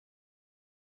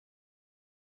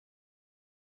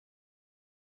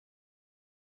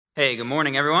Hey, good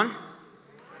morning, everyone.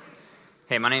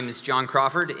 Hey, my name is John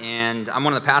Crawford, and I'm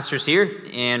one of the pastors here,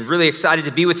 and really excited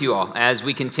to be with you all as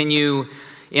we continue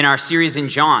in our series in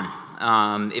John.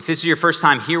 If this is your first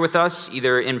time here with us,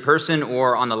 either in person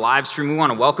or on the live stream, we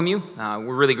want to welcome you.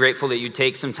 We're really grateful that you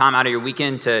take some time out of your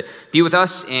weekend to be with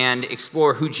us and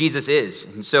explore who Jesus is.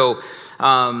 And so,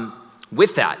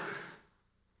 with that,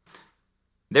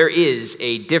 there is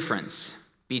a difference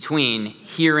between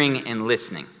hearing and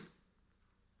listening.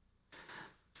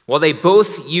 While they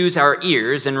both use our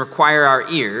ears and require our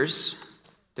ears,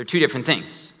 they're two different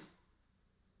things.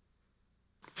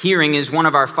 Hearing is one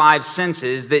of our five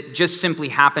senses that just simply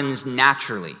happens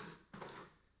naturally.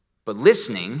 But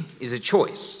listening is a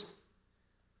choice.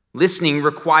 Listening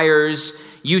requires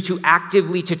you to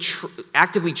actively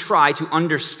try to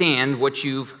understand what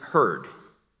you've heard.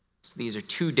 So these are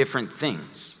two different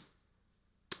things.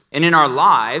 And in our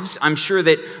lives, I'm sure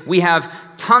that we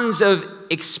have tons of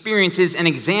experiences and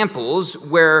examples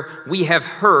where we have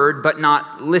heard but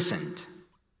not listened.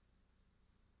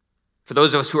 For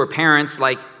those of us who are parents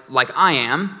like I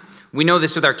am, we know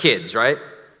this with our kids, right?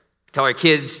 Tell our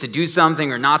kids to do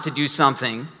something or not to do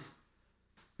something.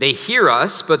 They hear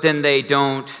us, but then they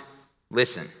don't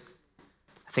listen.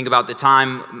 I think about the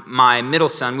time my middle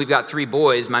son, we've got three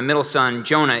boys, my middle son,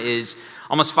 Jonah, is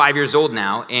almost 5 years old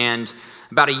now, and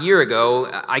about a year ago,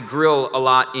 I grill a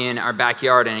lot in our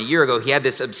backyard, and a year ago, he had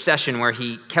this obsession where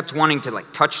he kept wanting to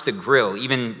touch the grill,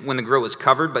 even when the grill was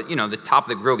covered, but the top of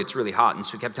the grill gets really hot, and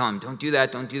so we kept telling him, don't do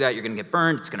that, you're gonna get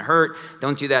burned, it's gonna hurt,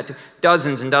 don't do that,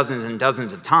 dozens and dozens and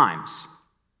dozens of times.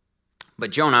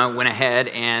 But Jonah went ahead,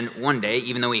 and one day,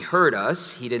 even though he heard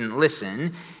us, he didn't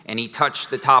listen, and he touched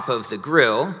the top of the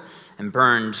grill and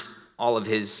burned all of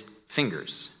his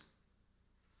fingers.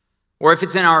 Or if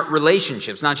it's in our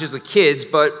relationships, not just with kids,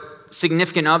 but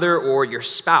significant other or your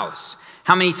spouse.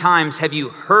 How many times have you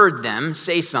heard them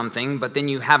say something, but then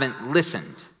you haven't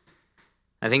listened?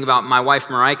 I think about my wife,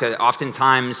 Marika.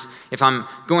 Oftentimes, if I'm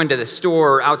going to the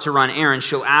store or out to run errands,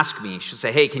 she'll ask me. She'll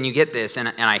say, hey, can you get this? And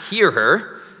I hear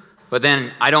her, but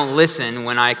then I don't listen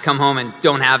when I come home and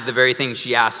don't have the very thing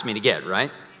she asked me to get, right?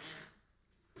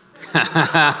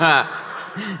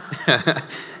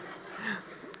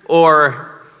 Or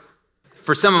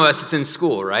for some of us, it's in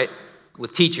school, right?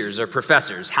 With teachers or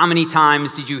professors. How many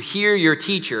times did you hear your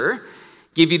teacher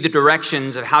give you the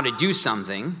directions of how to do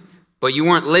something, but you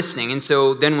weren't listening, and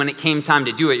so then when it came time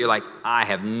to do it, you're like, I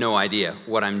have no idea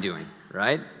what I'm doing,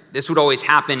 right? This would always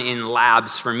happen in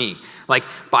labs for me. Like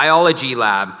biology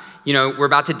lab, we're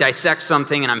about to dissect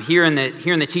something, and I'm hearing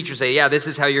the teacher say, yeah, this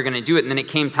is how you're going to do it, and then it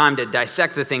came time to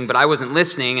dissect the thing, but I wasn't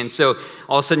listening, and so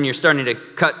all of a sudden you're starting to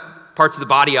cut parts of the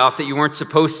body off that you weren't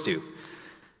supposed to.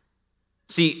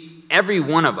 See, every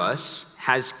one of us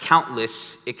has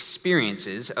countless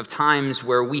experiences of times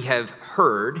where we have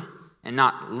heard and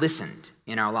not listened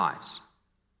in our lives.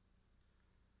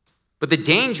 But the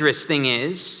dangerous thing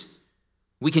is,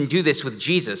 we can do this with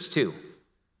Jesus too.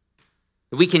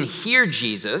 We can hear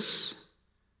Jesus,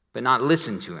 but not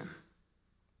listen to him.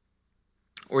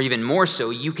 Or even more so,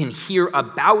 you can hear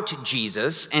about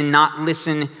Jesus and not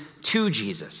listen to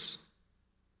Jesus.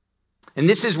 And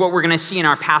this is what we're going to see in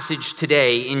our passage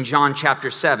today in John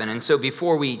chapter 7. And so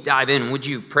before we dive in, would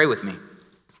you pray with me?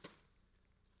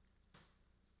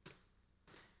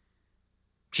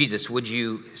 Jesus, would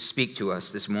you speak to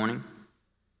us this morning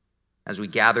as we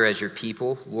gather as your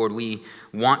people? Lord, we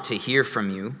want to hear from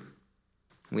you.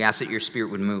 We ask that your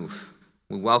Spirit would move.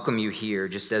 We welcome you here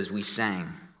just as we sang,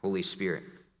 Holy Spirit.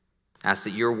 Ask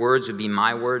that your words would be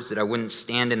my words, that I wouldn't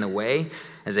stand in the way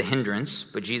as a hindrance,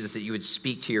 but Jesus, that you would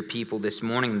speak to your people this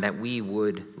morning, that we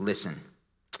would listen.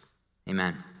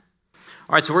 Amen.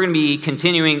 All right, so we're going to be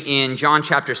continuing in John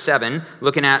chapter 7,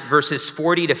 looking at verses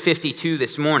 40 to 52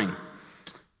 this morning.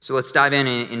 So let's dive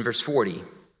in verse 40.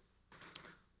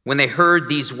 When they heard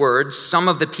these words, some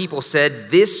of the people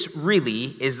said, this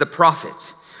really is the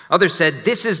prophet. Others said,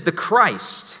 this is the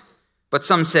Christ. But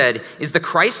some said, is the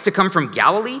Christ to come from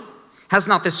Galilee? Has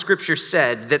not the scripture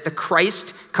said that the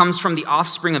Christ comes from the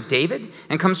offspring of David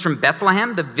and comes from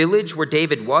Bethlehem, the village where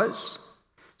David was?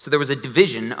 So there was a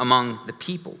division among the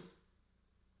people.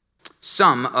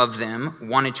 Some of them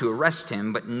wanted to arrest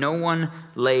him, but no one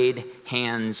laid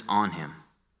hands on him.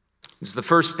 So the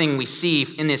first thing we see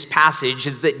in this passage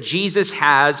is that Jesus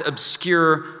has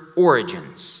obscure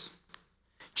origins.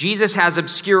 Jesus has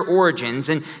obscure origins,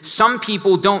 and some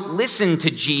people don't listen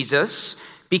to Jesus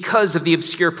because of the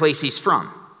obscure place he's from.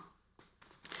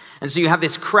 And so you have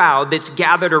this crowd that's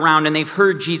gathered around and they've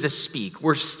heard Jesus speak.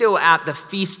 We're still at the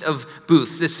Feast of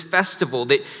Booths, this festival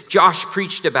that Josh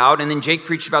preached about and then Jake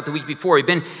preached about the week before. We've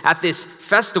been at this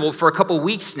festival for a couple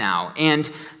weeks now, and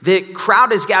the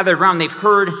crowd is gathered around. They've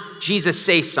heard Jesus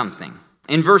say something.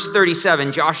 In verse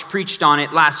 37, Josh preached on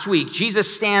it last week.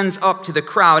 Jesus stands up to the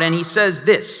crowd and he says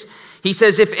this. He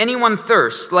says, "If anyone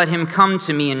thirsts, let him come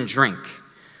to me and drink.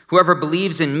 Whoever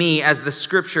believes in me, as the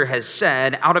scripture has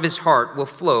said, out of his heart will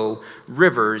flow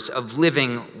rivers of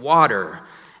living water."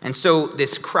 And so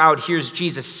this crowd hears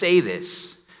Jesus say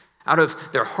this. Out of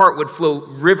their heart would flow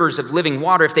rivers of living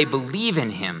water if they believe in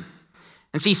him.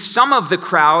 And see, some of the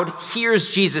crowd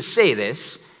hears Jesus say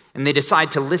this, and they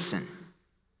decide to listen.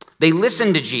 They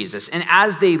listen to Jesus, and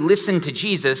as they listen to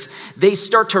Jesus, they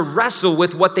start to wrestle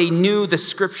with what they knew the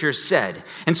scriptures said.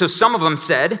 And so some of them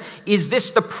said, "Is this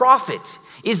the prophet?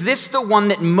 Is this the one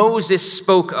that Moses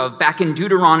spoke of back in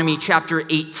Deuteronomy chapter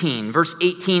 18? Verse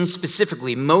 18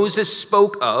 specifically, Moses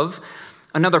spoke of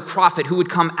another prophet who would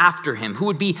come after him, who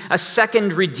would be a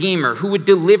second redeemer, who would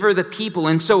deliver the people.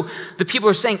 And so the people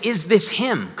are saying, is this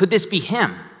him? Could this be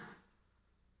him?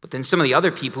 But then some of the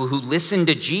other people who listen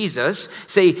to Jesus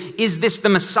say, is this the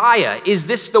Messiah? Is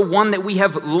this the one that we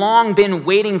have long been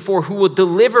waiting for who will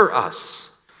deliver us?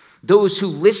 Those who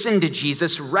listen to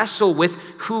Jesus wrestle with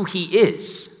who he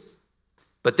is.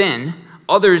 But then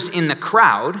others in the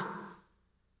crowd,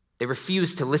 they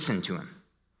refuse to listen to him.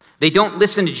 They don't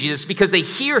listen to Jesus because they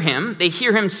hear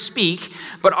him speak,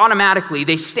 but automatically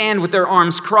they stand with their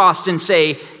arms crossed and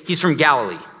say, he's from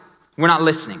Galilee. We're not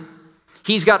listening.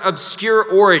 He's got obscure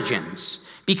origins.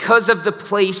 Because of the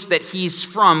place that he's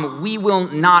from, we will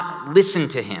not listen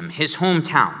to him, his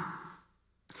hometown.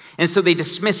 And so they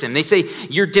dismiss him. They say,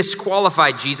 you're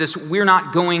disqualified, Jesus. We're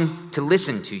not going to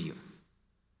listen to you.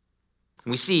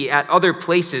 We see at other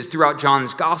places throughout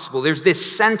John's gospel, there's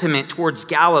this sentiment towards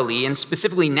Galilee, and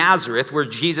specifically Nazareth, where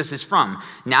Jesus is from.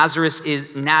 Nazareth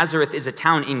is a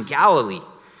town in Galilee.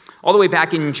 All the way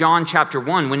back in John chapter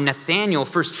 1, when Nathanael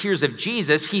first hears of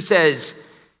Jesus, he says,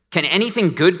 can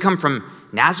anything good come from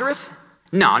Nazareth?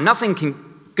 No, nothing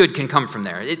good can come from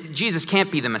there. Jesus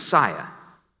can't be the Messiah.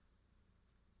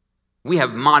 We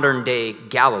have modern day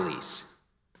Galilees.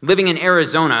 Living in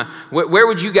Arizona, where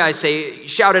would you guys say,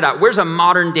 shout it out, where's a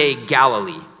modern day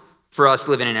Galilee for us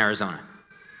living in Arizona?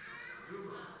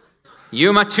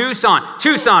 Yuma,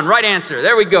 Tucson, right answer.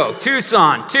 There we go.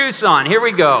 Tucson, here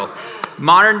we go.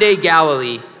 Modern day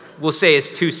Galilee, we'll say is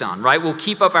Tucson, right? We'll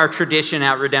keep up our tradition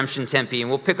at Redemption Tempe and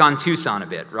we'll pick on Tucson a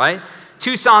bit, right?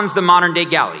 Tucson's the modern day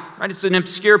Galilee, right? It's an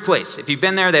obscure place. If you've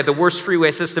been there, they have the worst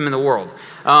freeway system in the world.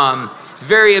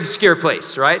 Very obscure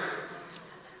place, right?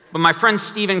 But my friend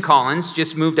Stephen Collins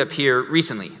just moved up here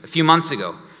recently, a few months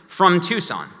ago, from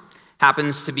Tucson.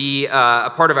 Happens to be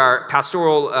a part of our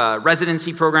pastoral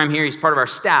residency program here. He's part of our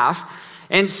staff.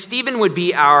 And Stephen would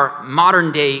be our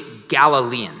modern day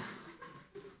Galilean.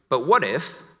 But what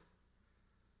if,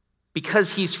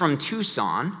 because he's from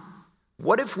Tucson,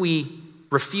 what if we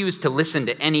refuse to listen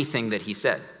to anything that he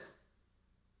said?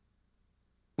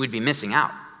 We'd be missing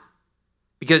out.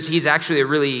 Because he's actually a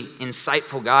really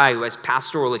insightful guy who has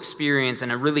pastoral experience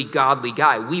and a really godly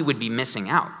guy. We would be missing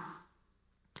out.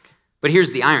 But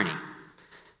here's the irony.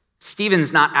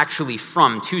 Stephen's not actually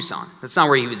from Tucson. That's not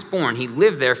where he was born. He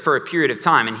lived there for a period of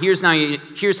time. And here's how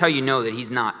you know that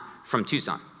he's not from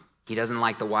Tucson. He doesn't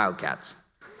like the Wildcats.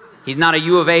 He's not a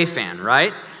U of A fan,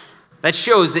 right? That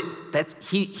shows that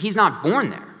he's not born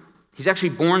there. He's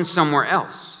actually born somewhere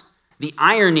else. The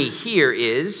irony here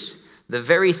is the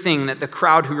very thing that the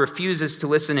crowd who refuses to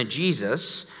listen to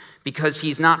Jesus because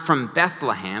he's not from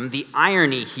Bethlehem, the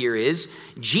irony here is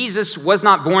Jesus was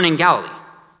not born in Galilee.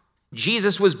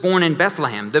 Jesus was born in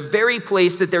Bethlehem, the very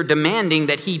place that they're demanding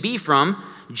that he be from.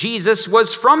 Jesus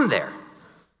was from there.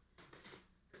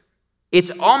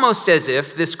 It's almost as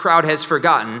if this crowd has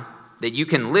forgotten that you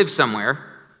can live somewhere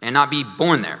and not be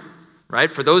born there, right?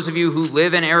 For those of you who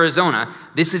live in Arizona,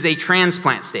 this is a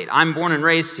transplant state. I'm born and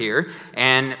raised here,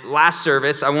 and last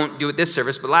service, I won't do it this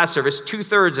service, but last service,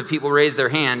 2/3 of people raised their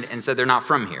hand and said they're not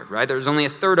from here, right? There's only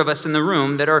 1/3 of us in the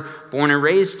room that are born and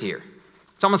raised here.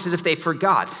 It's almost as if they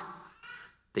forgot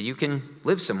that you can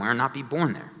live somewhere and not be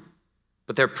born there.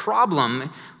 But the problem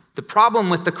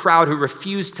with the crowd who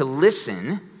refused to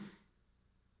listen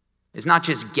is not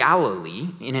just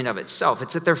Galilee in and of itself.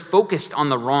 It's that they're focused on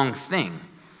the wrong thing.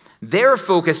 They're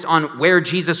focused on where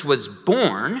Jesus was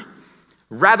born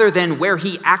rather than where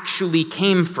he actually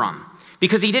came from.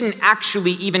 Because he didn't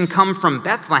actually even come from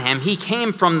Bethlehem. He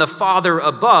came from the Father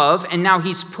above, and now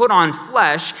he's put on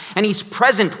flesh, and he's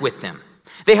present with them.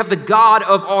 They have the God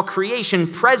of all creation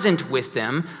present with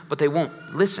them, but they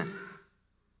won't listen.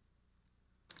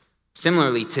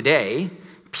 Similarly, today,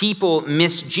 people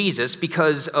miss Jesus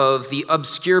because of the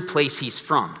obscure place he's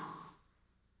from.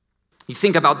 You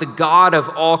think about the God of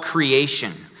all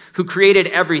creation, who created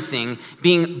everything,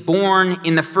 being born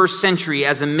in the first century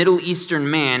as a Middle Eastern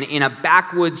man in a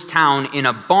backwoods town in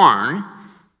a barn.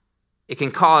 It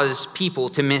can cause people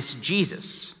to miss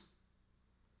Jesus.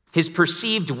 His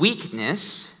perceived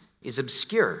weakness is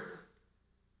obscure.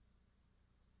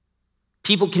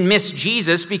 People can miss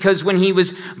Jesus because when he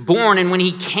was born and when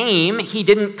he came, he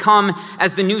didn't come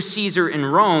as the new Caesar in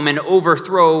Rome and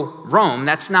overthrow Rome.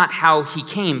 That's not how he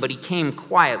came, but he came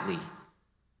quietly in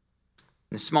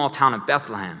the small town of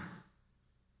Bethlehem.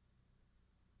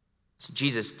 So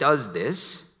Jesus does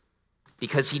this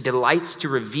because he delights to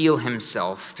reveal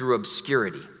himself through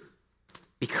obscurity,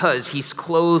 because he's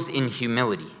clothed in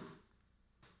humility.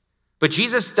 But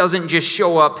Jesus doesn't just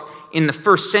show up in the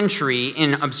first century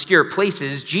in obscure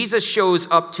places. Jesus shows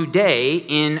up today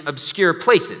in obscure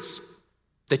places.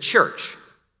 The church.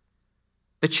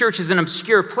 The church is an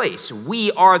obscure place.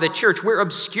 We are the church. We're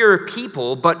obscure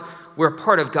people, but we're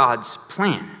part of God's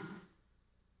plan.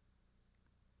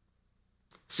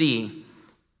 See,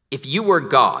 if you were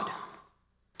God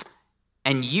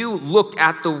and you looked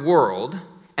at the world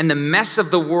and the mess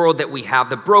of the world that we have,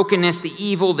 the brokenness, the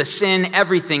evil, the sin,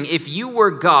 everything, if you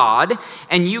were God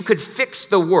and you could fix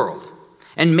the world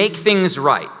and make things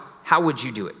right, how would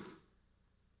you do it?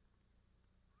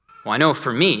 Well, I know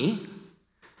for me,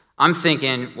 I'm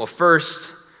thinking, well,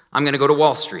 first, I'm going to go to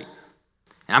Wall Street,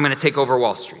 and I'm going to take over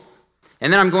Wall Street.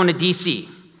 And then I'm going to D.C.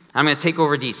 I'm going to take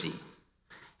over D.C.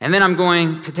 And then I'm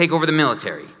going to take over the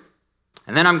military.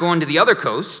 And then I'm going to the other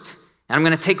coast, and I'm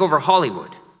going to take over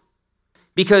Hollywood.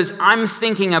 Because I'm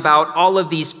thinking about all of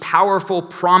these powerful,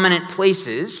 prominent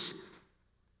places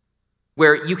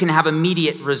where you can have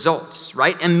immediate results,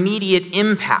 right? Immediate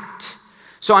impact.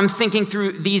 So I'm thinking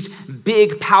through these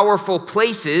big, powerful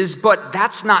places, but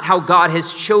that's not how God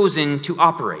has chosen to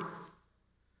operate.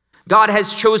 God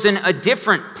has chosen a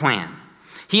different plan.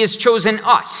 He has chosen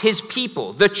us, his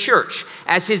people, the church,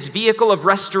 as his vehicle of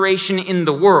restoration in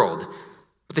the world.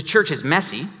 But the church is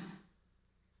messy.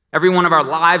 Every one of our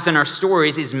lives and our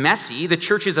stories is messy. The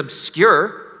church is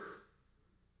obscure.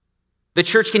 The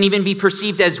church can even be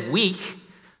perceived as weak.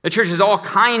 The church has all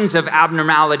kinds of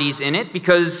abnormalities in it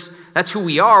because that's who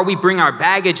we are. We bring our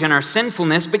baggage and our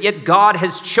sinfulness, but yet God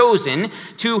has chosen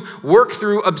to work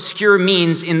through obscure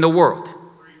means in the world.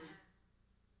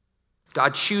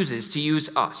 God chooses to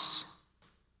use us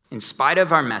in spite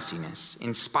of our messiness,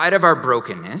 in spite of our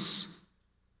brokenness.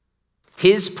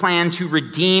 His plan to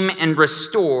redeem and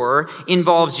restore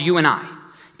involves you and I,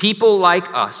 people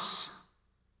like us.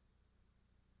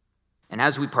 And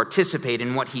as we participate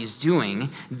in what he's doing,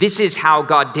 this is how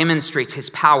God demonstrates his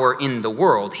power in the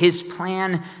world. His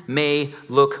plan may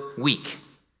look weak.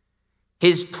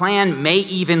 His plan may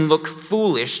even look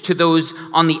foolish to those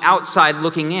on the outside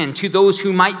looking in, to those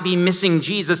who might be missing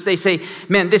Jesus. They say,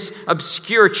 man, this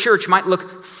obscure church might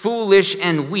look foolish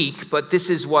and weak, but this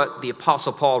is what the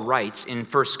Apostle Paul writes in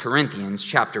 1 Corinthians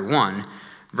chapter 1,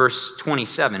 verse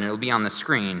 27. It'll be on the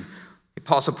screen. The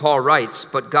Apostle Paul writes,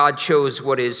 but God chose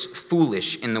what is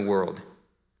foolish in the world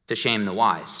to shame the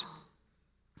wise.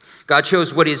 God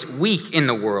chose what is weak in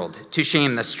the world to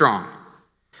shame the strong.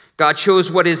 God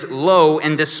chose what is low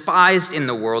and despised in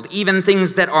the world, even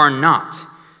things that are not,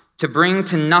 to bring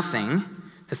to nothing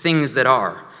the things that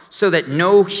are, so that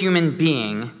no human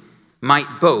being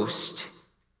might boast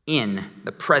in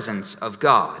the presence of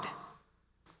God.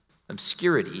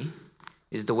 Obscurity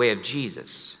is the way of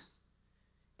Jesus.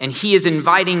 And he is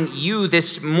inviting you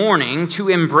this morning to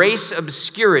embrace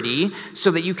obscurity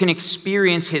so that you can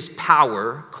experience his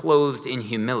power clothed in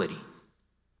humility.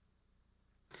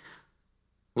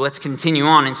 Let's continue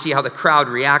on and see how the crowd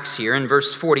reacts here in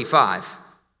verse 45.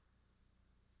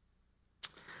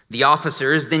 The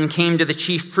officers then came to the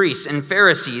chief priests and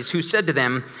Pharisees, who said to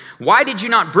them, "Why did you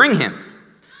not bring him?"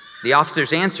 The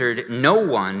officers answered, "No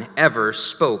one ever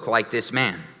spoke like this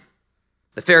man."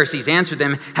 The Pharisees answered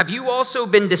them, "Have you also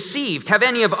been deceived? Have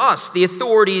any of us, the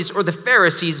authorities or the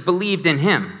Pharisees, believed in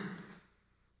him?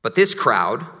 But this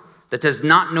crowd that does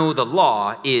not know the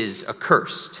law is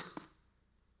accursed."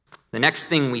 The next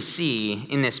thing we see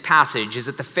in this passage is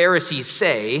that the Pharisees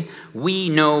say, "We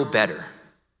know better.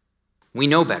 We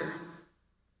know better."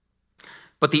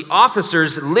 But the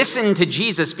officers listen to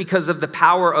Jesus because of the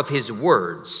power of his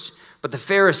words. But the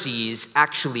Pharisees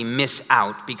actually miss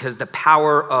out because the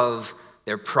power of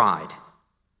their pride.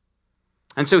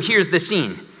 And so here's the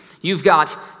scene. You've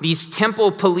got these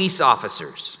temple police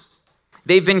officers,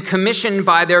 They've been commissioned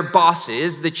by their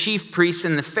bosses, the chief priests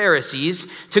and the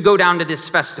Pharisees, to go down to this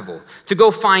festival, to go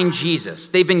find Jesus.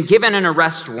 They've been given an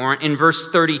arrest warrant in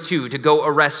verse 32 to go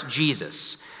arrest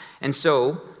Jesus. And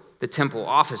so the temple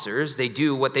officers, they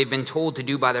do what they've been told to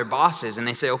do by their bosses. And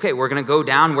they say, okay, we're going to go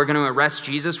down, we're going to arrest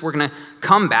Jesus, we're going to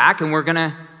come back, and we're going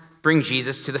to bring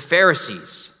Jesus to the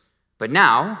Pharisees. But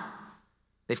now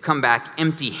they've come back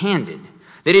empty-handed.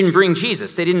 They didn't bring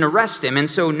Jesus, they didn't arrest him. And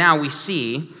so now we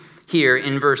see here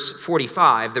in verse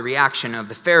 45, the reaction of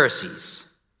the Pharisees.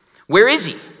 Where is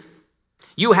he?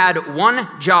 You had one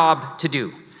job to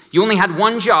do. You only had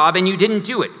one job and you didn't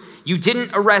do it. You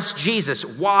didn't arrest Jesus.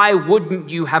 Why wouldn't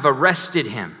you have arrested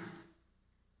him?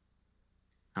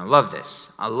 I love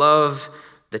this. I love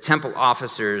the temple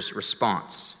officer's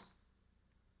response.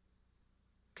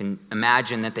 You can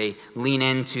imagine that they lean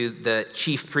into the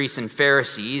chief priests and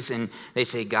Pharisees and they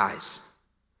say, guys,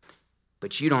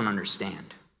 but you don't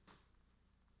understand.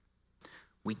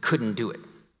 We couldn't do it.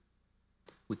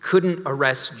 We couldn't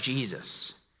arrest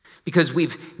Jesus because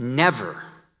we've never,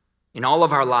 in all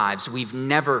of our lives, we've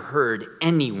never heard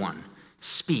anyone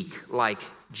speak like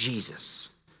Jesus.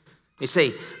 They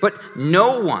say, but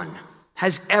no one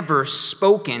has ever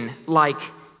spoken like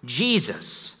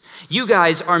Jesus. You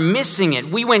guys are missing it.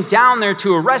 We went down there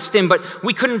to arrest him, but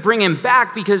we couldn't bring him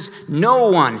back because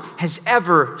no one has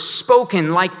ever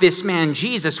spoken like this man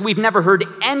Jesus. We've never heard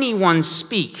anyone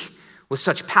speak with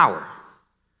such power.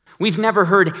 We've never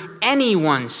heard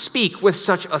anyone speak with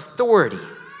such authority.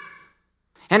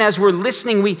 And as we're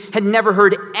listening, we had never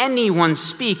heard anyone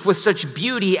speak with such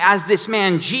beauty as this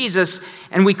man Jesus,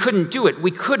 and we couldn't do it.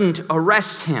 We couldn't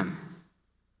arrest him.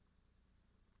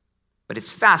 But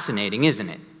it's fascinating, isn't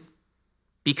it?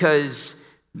 Because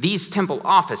these temple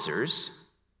officers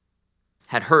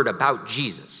had heard about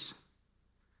Jesus.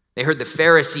 They heard the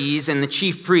Pharisees and the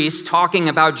chief priests talking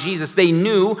about Jesus. They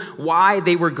knew why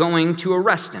they were going to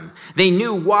arrest him. They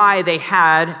knew why they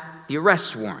had the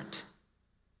arrest warrant.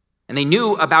 And they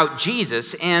knew about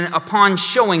Jesus, and upon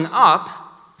showing up,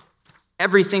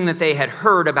 everything that they had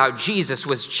heard about Jesus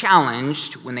was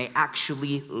challenged when they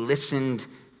actually listened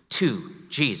to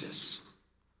Jesus.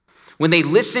 When they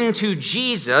listened to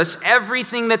Jesus,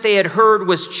 everything that they had heard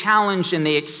was challenged, and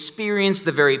they experienced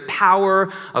the very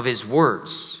power of his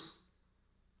words.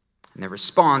 And their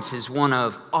response is one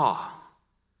of awe.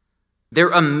 They're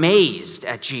amazed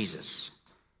at Jesus.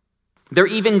 They're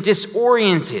even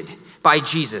disoriented by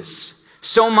Jesus.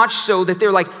 So much so that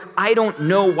they're like, I don't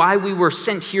know why we were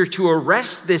sent here to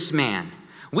arrest this man.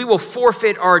 We will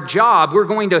forfeit our job. We're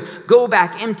going to go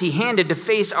back empty-handed to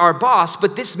face our boss.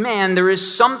 But this man, there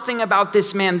is something about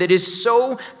this man that is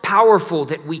so powerful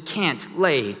that we can't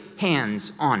lay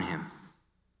hands on him.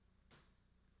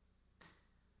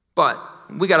 But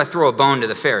we got to throw a bone to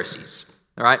the Pharisees,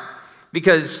 all right?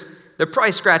 Because they're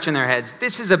probably scratching their heads.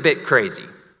 This is a bit crazy,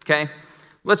 okay?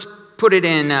 Let's put it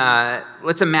in,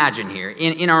 let's imagine here,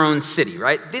 in our own city,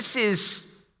 right? This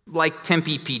is like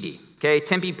Tempe PD, okay?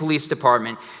 Tempe Police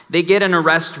Department. They get an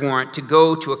arrest warrant to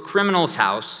go to a criminal's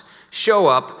house, show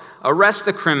up, arrest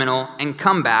the criminal, and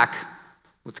come back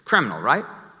with the criminal, right?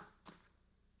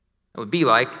 It would be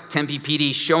like Tempe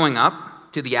PD showing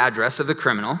up to the address of the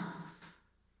criminal,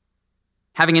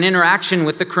 having an interaction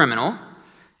with the criminal,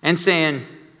 and saying,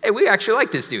 hey, we actually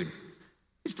like this dude.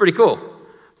 He's pretty cool.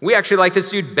 We actually like this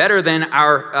dude better than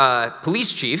our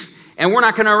police chief, and we're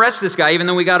not going to arrest this guy even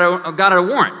though we got a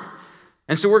warrant.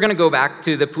 And so we're going to go back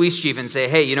to the police chief and say,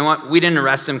 hey, you know what? We didn't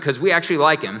arrest him because we actually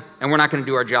like him, and we're not going to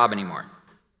do our job anymore.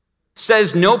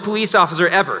 Says no police officer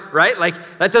ever, right?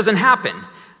 Like, that doesn't happen.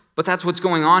 But that's what's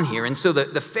going on here. And so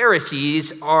the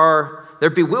Pharisees they're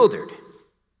bewildered.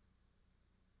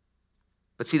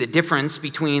 But see, the difference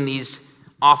between these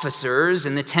officers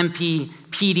and the Tempe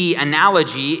PD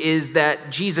analogy is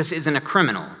that Jesus isn't a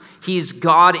criminal. He's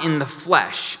God in the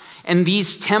flesh. And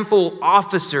these temple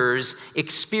officers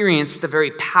experience the very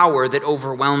power that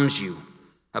overwhelms you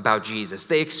about Jesus.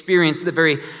 They experience the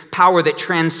very power that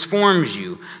transforms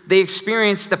you. They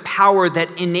experience the power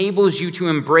that enables you to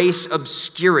embrace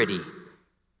obscurity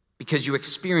because you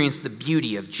experience the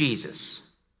beauty of Jesus.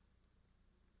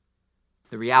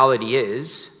 The reality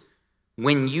is,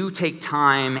 when you take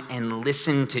time and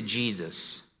listen to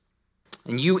Jesus,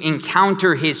 and you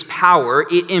encounter his power,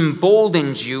 it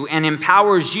emboldens you and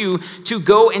empowers you to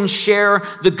go and share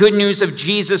the good news of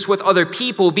Jesus with other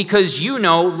people, because you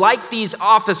know, like these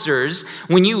officers,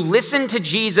 when you listen to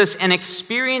Jesus and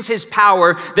experience his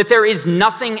power, that there is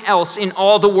nothing else in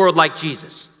all the world like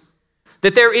Jesus.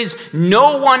 That there is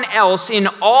no one else in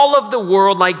all of the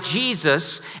world like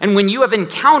Jesus, and when you have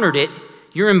encountered it,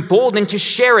 You're emboldened to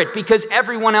share it because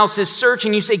everyone else is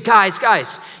searching. You say,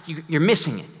 guys, you're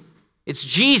missing it. It's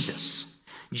Jesus.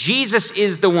 Jesus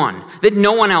is the one that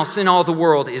no one else in all the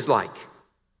world is like.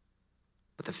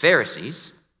 But the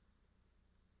Pharisees,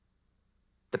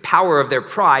 the power of their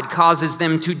pride causes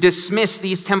them to dismiss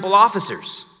these temple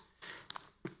officers.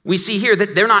 We see here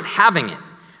that they're not having it.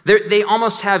 They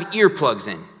almost have earplugs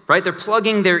in, right? They're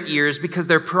plugging their ears because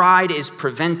their pride is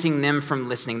preventing them from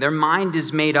listening. Their mind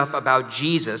is made up about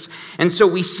Jesus. And so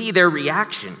we see their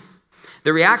reaction.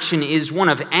 The reaction is one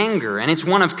of anger and it's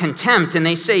one of contempt. And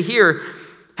they say here,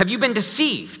 have you been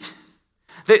deceived?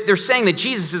 They're saying that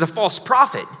Jesus is a false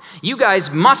prophet. You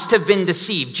guys must have been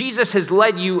deceived. Jesus has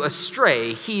led you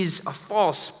astray. He's a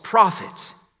false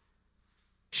prophet.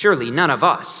 Surely none of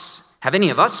us. Have any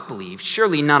of us believed?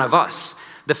 Surely none of us.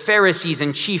 The Pharisees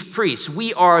and chief priests,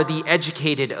 we are the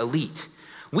educated elite.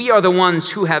 We are the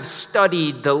ones who have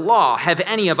studied the law. Have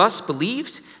any of us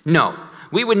believed? No,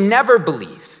 we would never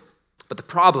believe. But the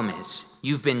problem is,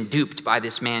 you've been duped by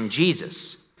this man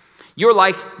Jesus. You're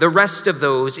like the rest of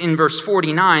those in verse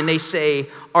 49, they say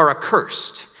are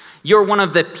accursed. You're one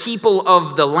of the people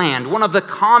of the land, one of the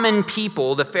common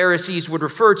people the Pharisees would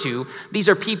refer to. These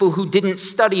are people who didn't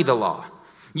study the law.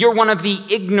 You're one of the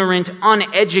ignorant,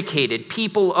 uneducated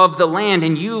people of the land,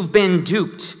 and you've been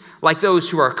duped like those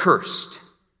who are cursed.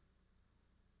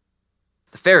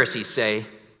 The Pharisees say,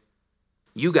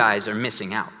 you guys are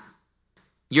missing out.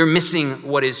 You're missing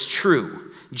what is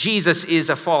true. Jesus is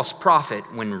a false prophet,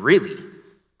 when really,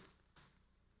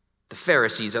 the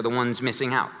Pharisees are the ones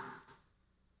missing out.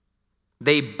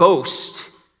 They boast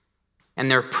and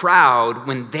they're proud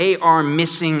when they are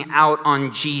missing out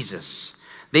on Jesus.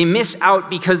 They miss out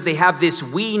because they have this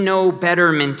we know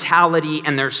better mentality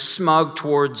and they're smug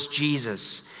towards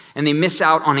Jesus. And they miss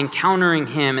out on encountering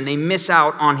him and they miss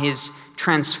out on his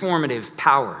transformative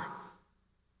power.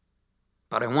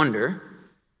 But I wonder,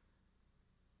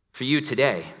 for you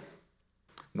today,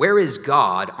 where is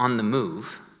God on the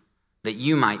move that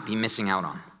you might be missing out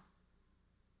on?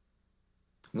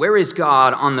 Where is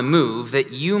God on the move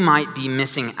that you might be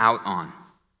missing out on?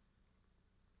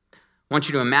 I want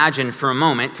you to imagine for a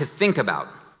moment, to think about,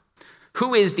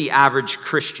 who is the average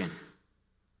Christian?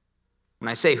 When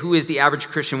I say who is the average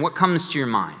Christian, what comes to your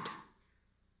mind?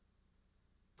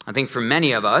 I think for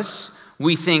many of us,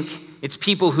 we think it's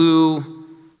people who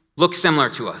look similar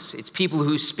to us. It's people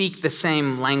who speak the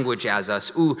same language as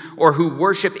us, or who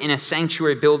worship in a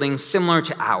sanctuary building similar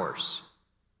to ours.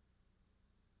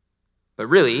 But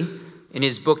really, in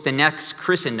his book, The Next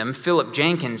Christendom, Philip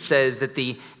Jenkins says that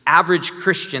the average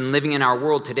Christian living in our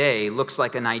world today looks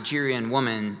like a Nigerian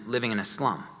woman living in a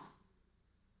slum.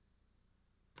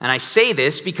 And I say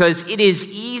this because it is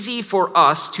easy for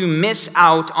us to miss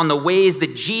out on the ways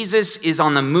that Jesus is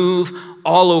on the move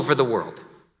all over the world.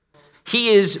 He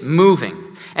is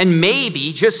moving. And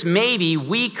maybe, just maybe,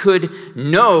 we could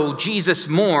know Jesus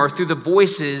more through the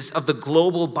voices of the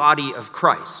global body of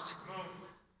Christ.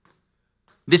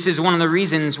 This is one of the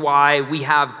reasons why we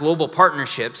have global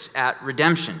partnerships at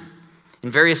Redemption in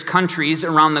various countries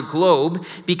around the globe,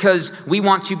 because we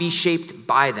want to be shaped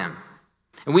by them.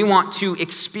 And we want to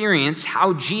experience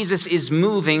how Jesus is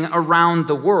moving around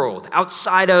the world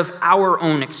outside of our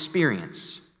own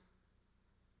experience.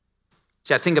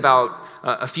 See, I think about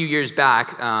a few years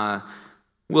back,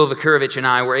 Will Vukurovich and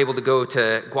I were able to go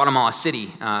to Guatemala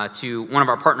City to one of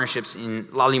our partnerships in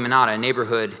La Limonada, a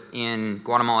neighborhood in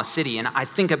Guatemala City. And I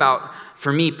think about,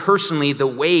 for me personally, the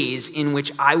ways in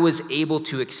which I was able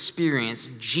to experience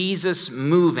Jesus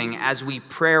moving as we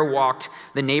prayer walked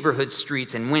the neighborhood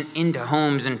streets and went into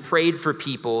homes and prayed for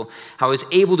people. How I was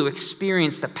able to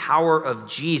experience the power of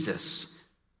Jesus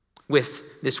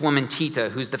with this woman, Tita,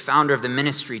 who's the founder of the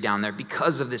ministry down there,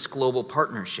 because of this global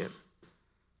partnership.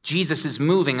 Jesus is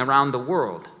moving around the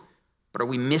world, but are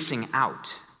we missing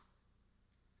out?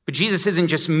 But Jesus isn't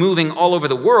just moving all over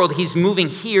the world, he's moving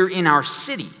here in our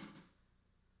city.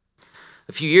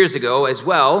 A few years ago as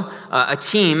well, a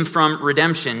team from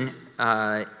Redemption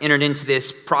entered into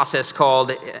this process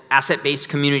called asset-based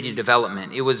community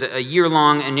development. It was a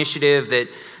year-long initiative that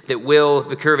Will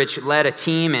Vukurovich led a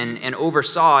team and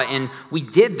oversaw, and we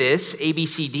did this,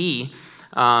 ABCD,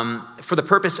 for the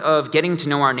purpose of getting to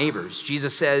know our neighbors.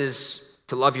 Jesus says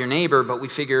to love your neighbor, but we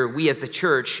figure we as the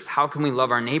church, how can we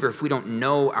love our neighbor if we don't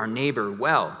know our neighbor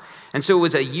well? And so it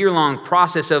was a year-long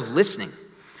process of listening.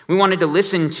 We wanted to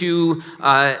listen to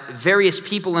various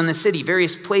people in the city,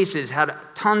 various places, had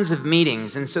tons of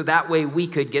meetings, and so that way we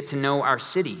could get to know our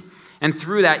city. And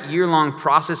through that year-long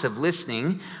process of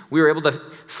listening, we were able to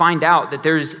find out that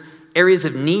there's areas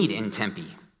of need in Tempe.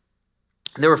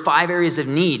 There were 5 areas of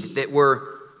need that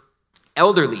were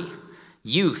elderly,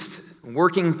 youth,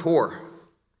 working poor,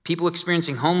 people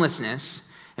experiencing homelessness,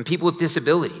 and people with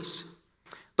disabilities.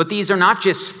 But these are not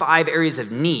just 5 areas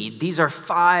of need. These are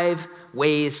 5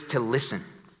 ways to listen.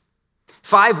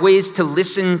 5 ways to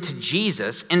listen to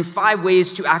Jesus and 5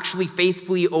 ways to actually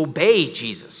faithfully obey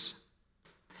Jesus.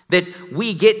 That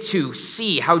we get to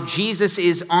see how Jesus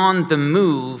is on the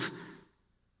move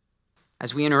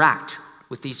as we interact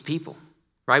with these people,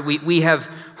 right? We have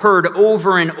heard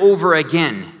over and over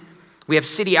again. We have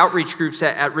city outreach groups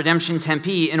at Redemption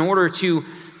Tempe in order to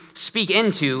speak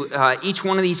into each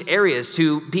one of these areas,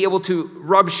 to be able to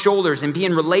rub shoulders and be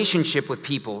in relationship with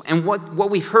people. And what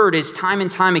we've heard is time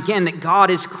and time again that God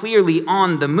is clearly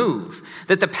on the move,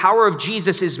 that the power of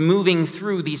Jesus is moving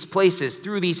through these places,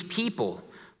 through these people.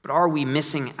 But are we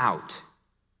missing out?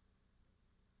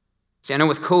 See, I know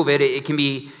with COVID, it can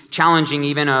be challenging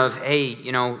even of, hey,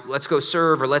 let's go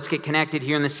serve or let's get connected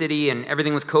here in the city, and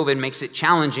everything with COVID makes it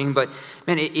challenging. But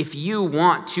man, if you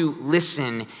want to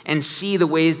listen and see the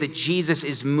ways that Jesus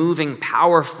is moving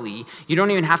powerfully, you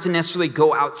don't even have to necessarily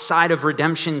go outside of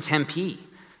Redemption Tempe.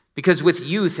 Because with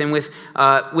youth and with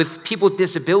people with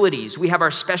disabilities, we have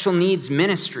our special needs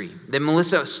ministry that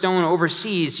Melissa Stone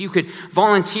oversees. You could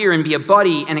volunteer and be a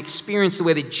buddy and experience the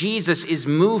way that Jesus is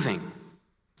moving.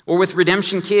 Or with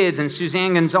Redemption Kids and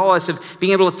Suzanne Gonzalez of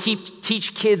being able to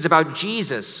teach kids about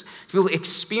Jesus, to be able to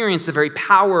experience the very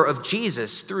power of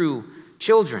Jesus through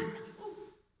children.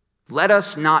 Let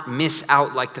us not miss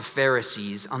out like the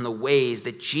Pharisees on the ways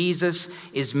that Jesus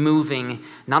is moving,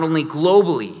 not only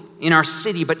globally in our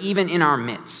city, but even in our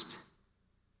midst.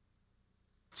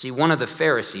 See, one of the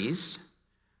Pharisees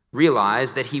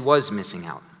realized that he was missing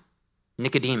out.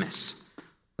 Nicodemus.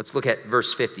 Let's look at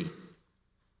verse 50.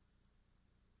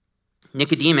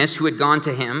 Nicodemus, who had gone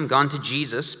to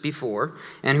Jesus before,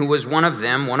 and who was one of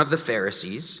them, one of the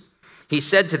Pharisees, he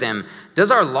said to them,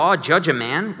 "Does our law judge a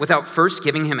man without first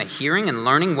giving him a hearing and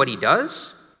learning what he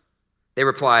does?" They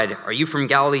replied, "Are you from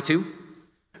Galilee too?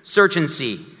 Search and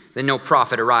see that no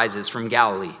prophet arises from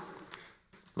Galilee."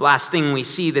 The last thing we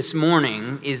see this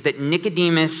morning is that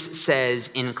Nicodemus says,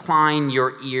 "Incline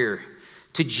your ear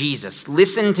to Jesus.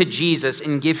 Listen to Jesus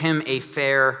and give him a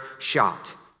fair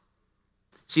shot."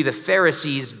 See, the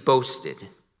Pharisees boasted.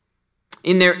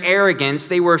 In their arrogance,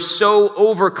 they were so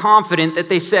overconfident that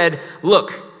they said,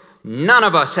 "Look, none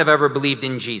of us have ever believed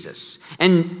in Jesus,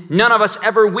 and none of us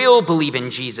ever will believe in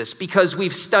Jesus because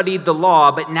we've studied the law."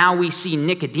 But now we see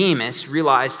Nicodemus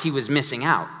realized he was missing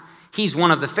out. He's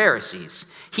one of the Pharisees.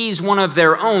 He's one of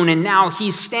their own, and now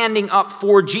he's standing up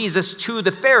for Jesus to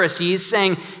the Pharisees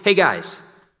saying, "Hey guys,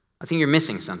 I think you're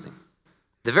missing something.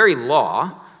 The very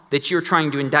law that you're trying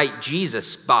to indict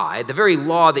Jesus by, the very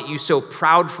law that you so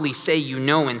proudly say you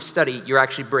know and study, you're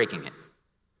actually breaking it.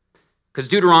 Because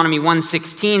Deuteronomy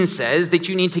 1:16 says that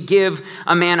you need to give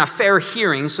a man a fair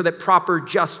hearing so that proper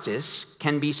justice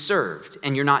can be served,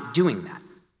 and you're not doing that."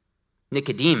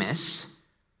 Nicodemus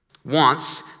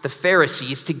wants the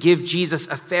Pharisees to give Jesus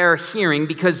a fair hearing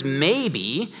because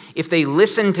maybe if they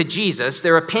listened to Jesus,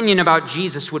 their opinion about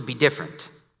Jesus would be different.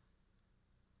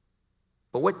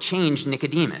 But what changed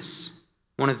Nicodemus,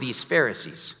 one of these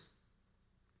Pharisees?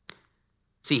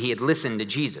 See, he had listened to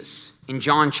Jesus. In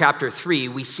John chapter 3,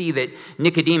 we see that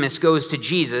Nicodemus goes to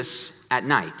Jesus at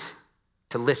night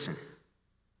to listen.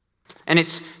 And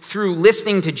it's through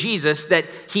listening to Jesus that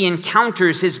he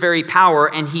encounters his very power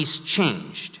and he's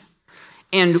changed.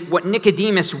 And what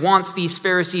Nicodemus wants these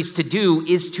Pharisees to do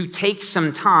is to take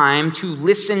some time to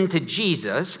listen to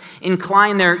Jesus,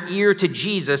 incline their ear to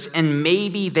Jesus, and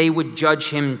maybe they would judge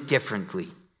him differently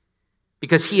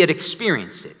because he had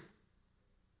experienced it.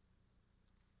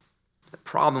 The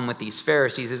problem with these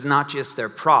Pharisees is not just their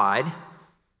pride.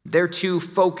 They're too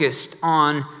focused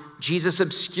on Jesus'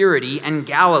 obscurity and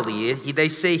Galilee. They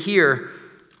say here,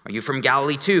 "Are you from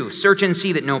Galilee too? Search and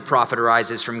see that no prophet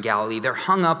arises from Galilee." They're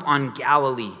hung up on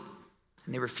Galilee,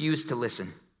 and they refuse to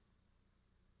listen.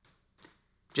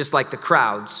 Just like the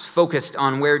crowds focused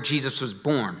on where Jesus was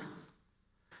born,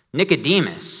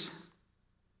 Nicodemus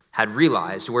had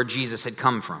realized where Jesus had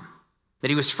come from, that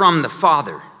he was from the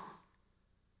Father.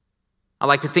 I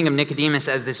like to think of Nicodemus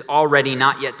as this already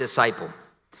not yet disciple,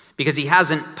 because he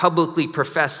hasn't publicly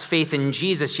professed faith in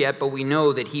Jesus yet, but we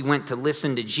know that he went to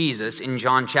listen to Jesus in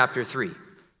John chapter 3.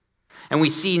 And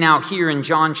we see now here in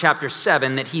John chapter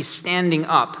 7 that he's standing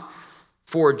up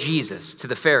for Jesus to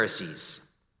the Pharisees.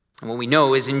 And what we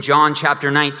know is in John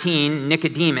chapter 19,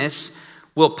 Nicodemus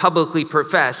will publicly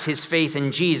profess his faith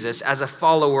in Jesus as a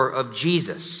follower of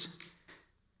Jesus.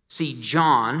 See,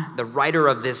 John, the writer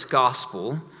of this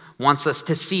gospel, wants us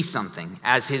to see something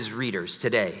as his readers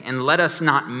today, and let us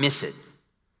not miss it.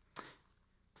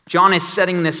 John is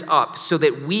setting this up so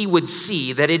that we would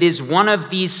see that it is one of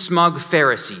these smug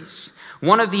Pharisees,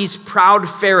 one of these proud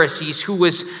Pharisees who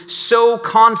was so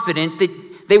confident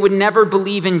that they would never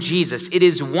believe in Jesus. It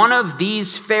is one of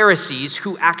these Pharisees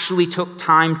who actually took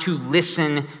time to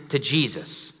listen to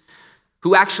Jesus,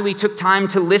 who actually took time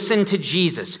to listen to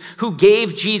Jesus, who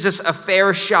gave Jesus a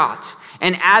fair shot.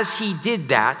 And as he did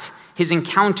that, his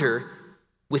encounter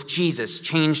with Jesus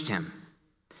changed him.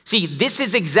 See, this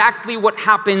is exactly what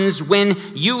happens when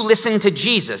you listen to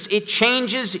Jesus. It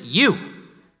changes you.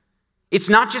 It's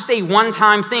not just a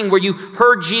one-time thing where you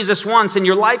heard Jesus once and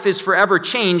your life is forever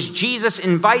changed. Jesus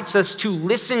invites us to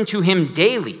listen to him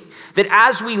daily. That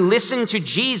as we listen to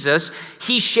Jesus,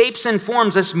 he shapes and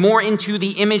forms us more into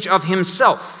the image of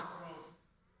himself.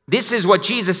 This is what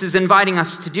Jesus is inviting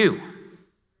us to do.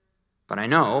 But I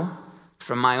know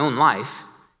from my own life,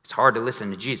 it's hard to listen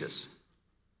to Jesus.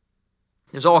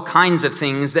 There's all kinds of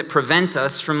things that prevent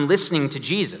us from listening to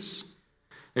Jesus.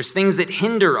 There's things that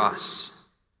hinder us.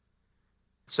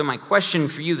 So my question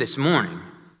for you this morning,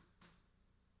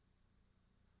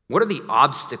 what are the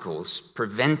obstacles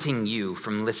preventing you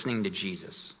from listening to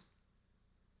Jesus?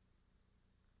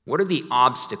 What are the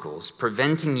obstacles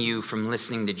preventing you from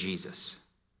listening to Jesus?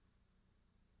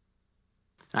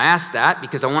 I ask that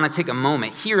because I want to take a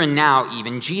moment, here and now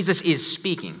even. Jesus is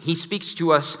speaking. He speaks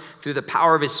to us through the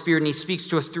power of his Spirit, and he speaks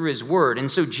to us through his word. And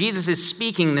so Jesus is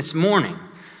speaking this morning.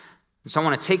 And so I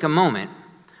want to take a moment.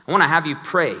 I want to have you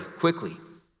pray quickly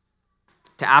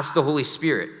to ask the Holy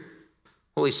Spirit,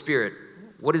 Holy Spirit,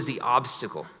 what is the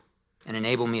obstacle? And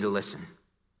enable me to listen.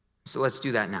 So let's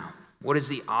do that now. What is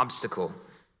the obstacle?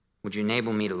 Would you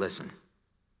enable me to listen?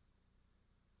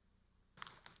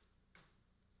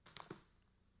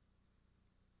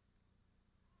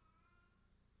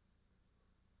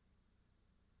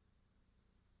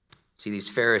 See, these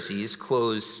Pharisees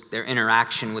close their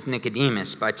interaction with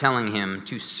Nicodemus by telling him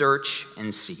to search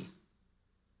and see.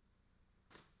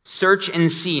 Search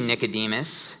and see,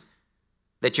 Nicodemus,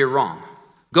 that you're wrong.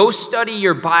 Go study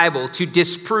your Bible to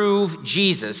disprove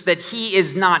Jesus, that he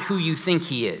is not who you think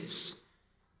he is.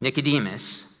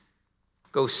 Nicodemus,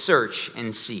 go search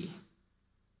and see.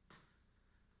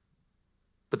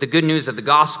 But the good news of the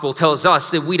gospel tells us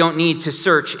that we don't need to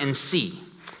search and see,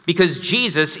 because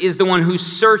Jesus is the one who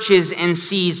searches and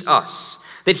sees us,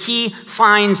 that he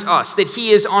finds us, that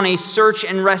he is on a search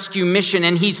and rescue mission,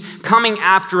 and he's coming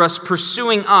after us,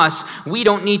 pursuing us. We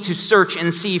don't need to search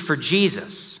and see for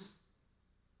Jesus.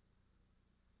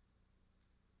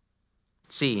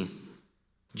 See,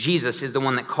 Jesus is the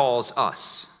one that calls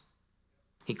us.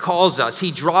 He calls us.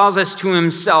 He draws us to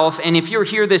himself. And if you're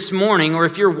here this morning, or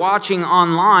if you're watching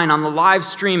online on the live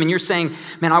stream and you're saying,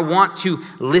 man, I want to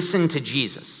listen to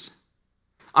Jesus.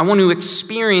 I want to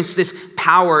experience this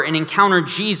power and encounter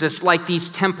Jesus like these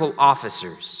temple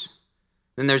officers.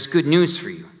 Then there's good news for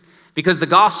you. Because the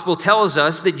gospel tells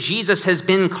us that Jesus has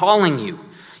been calling you.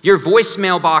 Your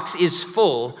voicemail box is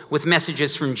full with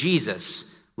messages from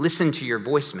Jesus. Listen to your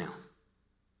voicemail.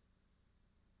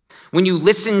 When you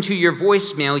listen to your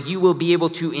voicemail, you will be able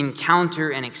to encounter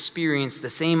and experience the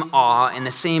same awe and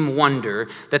the same wonder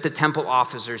that the temple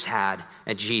officers had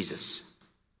at Jesus.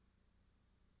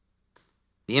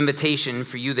 The invitation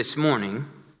for you this morning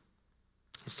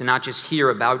is to not just hear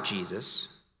about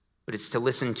Jesus, but it's to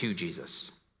listen to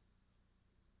Jesus.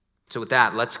 So with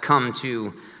that, let's come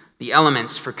to the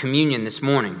elements for communion this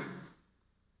morning.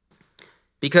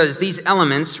 Because these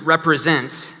elements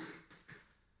represent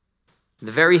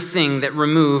the very thing that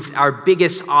removed our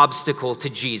biggest obstacle to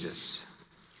Jesus,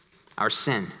 our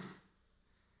sin.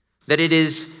 That it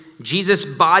is Jesus'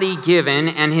 body given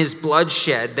and his blood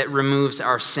shed that removes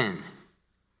our sin.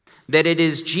 That it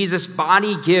is Jesus'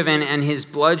 body given and his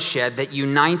blood shed that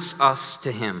unites us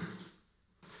to him.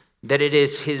 That it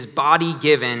is his body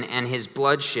given and his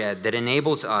blood shed that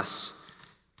enables us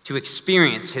to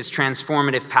experience his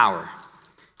transformative power.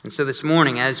 And so this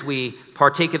morning, as we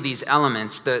partake of these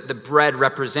elements, the bread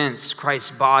represents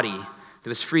Christ's body that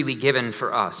was freely given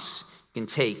for us. You can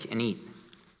take and eat.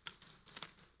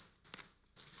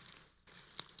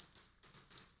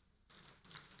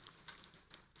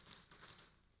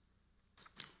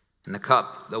 And the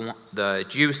cup, the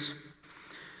juice,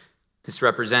 this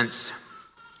represents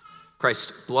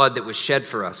Christ's blood that was shed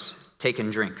for us. Take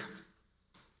and drink.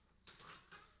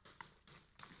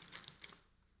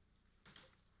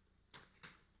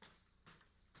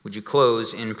 Would you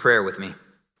close in prayer with me?